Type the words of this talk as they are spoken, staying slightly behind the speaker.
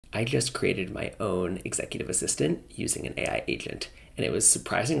I just created my own executive assistant using an AI agent, and it was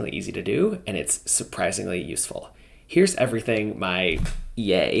surprisingly easy to do, and it's surprisingly useful. Here's everything my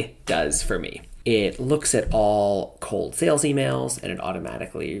EA does for me. It looks at all cold sales emails, and it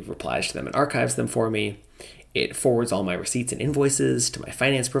automatically replies to them and archives them for me. It forwards all my receipts and invoices to my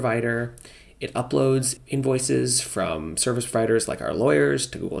finance provider. It uploads invoices from service providers like our lawyers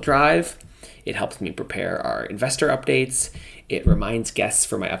to Google Drive. It helps me prepare our investor updates. It reminds guests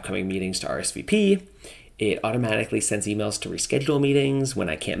for my upcoming meetings to RSVP. It automatically sends emails to reschedule meetings when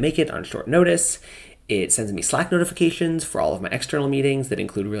I can't make it on short notice. It sends me Slack notifications for all of my external meetings that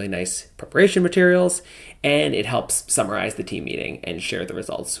include really nice preparation materials, and it helps summarize the team meeting and share the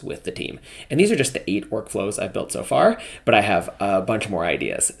results with the team. And these are just the 8 workflows I've built so far, but I have a bunch more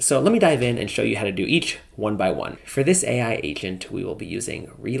ideas. So let me dive in and show you how to do each one by one. For this AI agent, we will be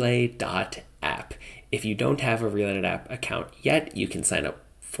using relay.app. If you don't have a relay.app account yet, you can sign up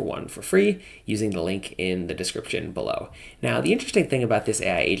for one for free using the link in the description below. Now, the interesting thing about this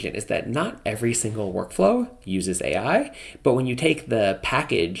AI agent is that not every single workflow uses AI, but when you take the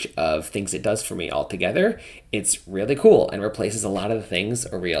package of things it does for me all together, it's really cool and replaces a lot of the things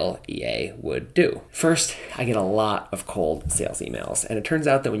a real EA would do. First, I get a lot of cold sales emails, and it turns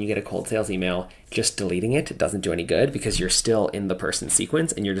out that when you get a cold sales email, just deleting it doesn't do any good because you're still in the person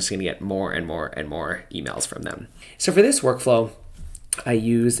sequence and you're just gonna get more and more and more emails from them. So for this workflow, I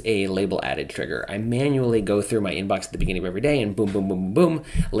use a label added trigger. I manually go through my inbox at the beginning of every day and boom, boom, boom, boom,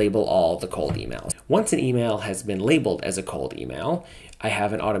 label all the cold emails. Once an email has been labeled as a cold email, I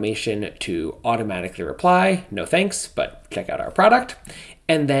have an automation to automatically reply, no thanks, but check out our product,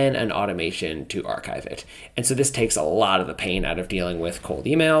 and then an automation to archive it. And so this takes a lot of the pain out of dealing with cold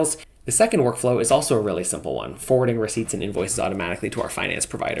emails. The second workflow is also a really simple one, forwarding receipts and invoices automatically to our finance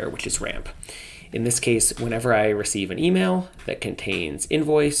provider, which is Ramp. In this case, whenever I receive an email that contains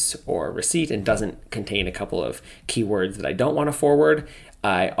invoice or receipt and doesn't contain a couple of keywords that I don't want to forward,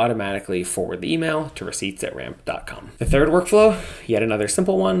 I automatically forward the email to receipts@ramp.com. The third workflow, yet another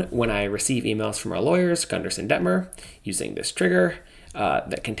simple one, when I receive emails from our lawyers, Gunderson Detmer, using this trigger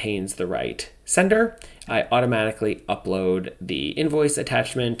that contains the right sender, I automatically upload the invoice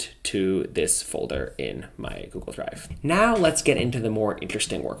attachment to this folder in my Google Drive. Now let's get into the more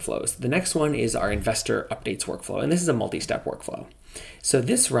interesting workflows. The next one is our investor updates workflow, and this is a multi-step workflow. So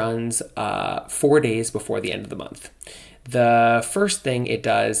this runs 4 days before the end of the month. The first thing it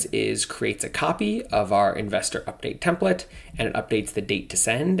does is creates a copy of our investor update template, and it updates the date to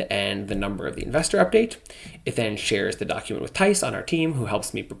send and the number of the investor update. It then shares the document with Tice on our team, who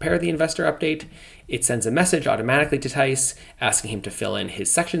helps me prepare the investor update. It sends a message automatically to Tice asking him to fill in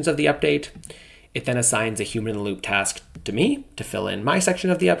his sections of the update. It then assigns a human-in-the-loop task to me to fill in my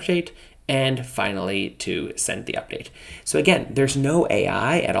section of the update, and finally to send the update. So again, there's no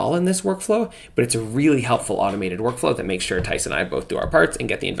AI at all in this workflow, but it's a really helpful automated workflow that makes sure Tice and I both do our parts and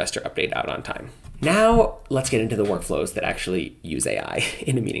get the investor update out on time. Now let's get into the workflows that actually use AI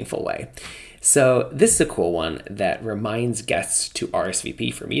in a meaningful way. So this is a cool one that reminds guests to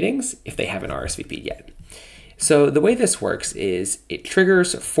RSVP for meetings if they haven't RSVP'd yet. So the way this works is it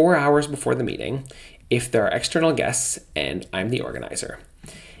triggers 4 hours before the meeting if there are external guests and I'm the organizer.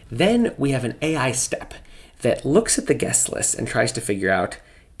 Then we have an AI step that looks at the guest list and tries to figure out,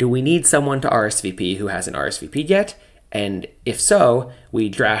 do we need someone to RSVP who hasn't RSVP'd yet? And if so, we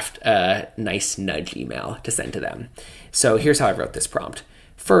draft a nice nudge email to send to them. So here's how I wrote this prompt.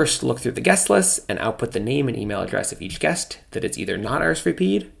 First, look through the guest list and output the name and email address of each guest that is either not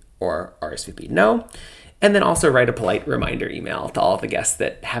RSVP'd or RSVP'd no. And then also write a polite reminder email to all of the guests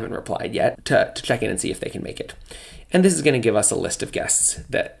that haven't replied yet to check in and see if they can make it. And this is going to give us a list of guests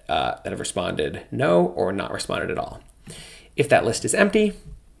that have responded no or not responded at all. If that list is empty,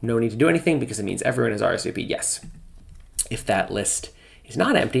 no need to do anything because it means everyone has RSVP'd yes. If that list is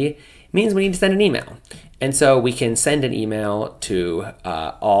not empty, it means we need to send an email. And so we can send an email to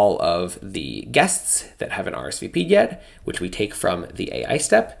all of the guests that haven't RSVP'd yet, which we take from the AI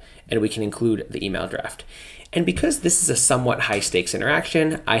step, and we can include the email draft. And because this is a somewhat high stakes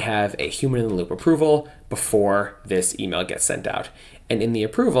interaction, I have a human in the loop approval before this email gets sent out. And in the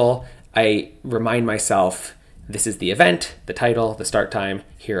approval, I remind myself, this is the event, the title, the start time,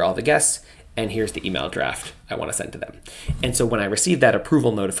 here are all the guests, and here's the email draft I want to send to them. And so when I receive that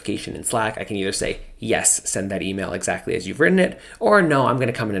approval notification in Slack, I can either say, yes, send that email exactly as you've written it, or no, I'm going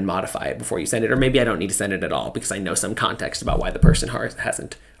to come in and modify it before you send it, or maybe I don't need to send it at all because I know some context about why the person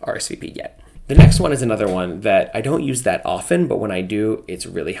hasn't RSVP'd yet. The next one is another one that I don't use that often, but when I do, it's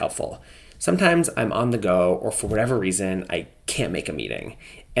really helpful. Sometimes I'm on the go, or for whatever reason, I can't make a meeting.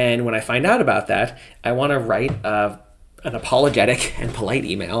 And when I find out about that, I want to write a an apologetic and polite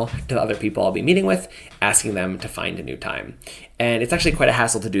email to the other people I'll be meeting with, asking them to find a new time. And it's actually quite a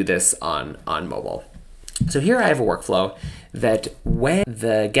hassle to do this on mobile. So here I have a workflow that when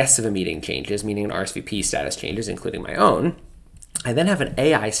the guest of a meeting changes, meaning an RSVP status changes, including my own, I then have an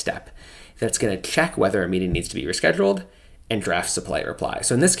AI step that's going to check whether a meeting needs to be rescheduled and drafts a polite reply.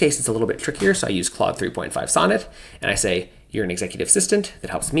 So in this case, it's a little bit trickier. So I use Claude 3.5 Sonnet, and I say, you're an executive assistant that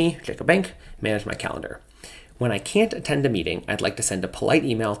helps me, Jacob Bank, manage my calendar. When I can't attend a meeting, I'd like to send a polite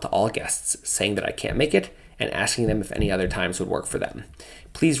email to all guests saying that I can't make it and asking them if any other times would work for them.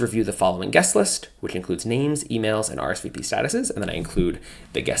 Please review the following guest list, which includes names, emails, and RSVP statuses. And then I include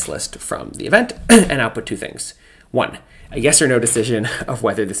the guest list from the event and output 2 things. 1, a yes or no decision of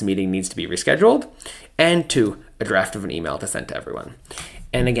whether this meeting needs to be rescheduled. And 2, a draft of an email to send to everyone.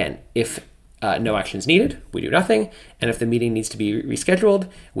 And again, if no action is needed, we do nothing. And if the meeting needs to be rescheduled,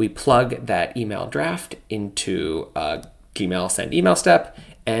 we plug that email draft into a Gmail send email step,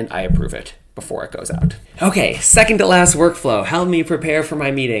 and I approve it before it goes out. Okay, second to last workflow, help me prepare for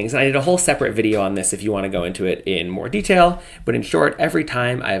my meetings. And I did a whole separate video on this if you want to go into it in more detail. But in short, every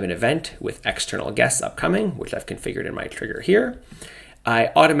time I have an event with external guests upcoming, which I've configured in my trigger here,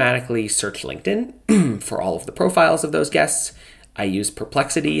 I automatically search LinkedIn for all of the profiles of those guests. I use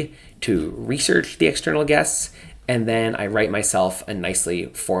Perplexity to research the external guests, and then I write myself a nicely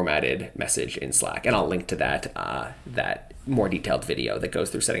formatted message in Slack. And I'll link to that more detailed video that goes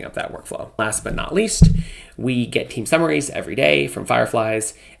through setting up that workflow. Last but not least, we get team summaries every day from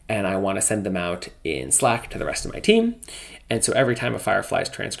Fireflies, and I want to send them out in Slack to the rest of my team. And so every time a Fireflies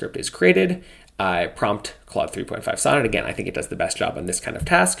transcript is created, I prompt Claude 3.5 Sonnet. Again, I think it does the best job on this kind of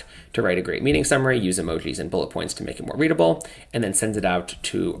task to write a great meeting summary, use emojis and bullet points to make it more readable, and then sends it out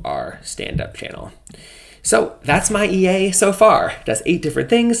to our stand-up channel. So that's my EA so far. It does 8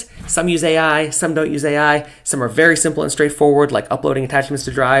 different things. Some use AI, some don't use AI. Some are very simple and straightforward, like uploading attachments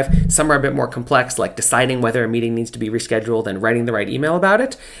to Drive. Some are a bit more complex, like deciding whether a meeting needs to be rescheduled and writing the right email about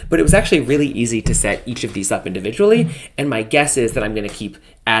it. But it was actually really easy to set each of these up individually. And my guess is that I'm going to keep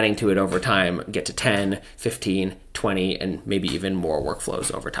adding to it over time, get to 10, 15, 20, and maybe even more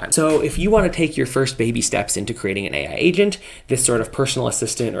workflows over time. So if you want to take your first baby steps into creating an AI agent, this sort of personal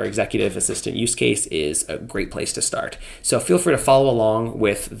assistant or executive assistant use case is a great place to start. So feel free to follow along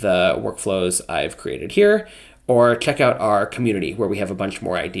with the workflows I've created here, or check out our community where we have a bunch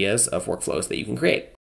more ideas of workflows that you can create.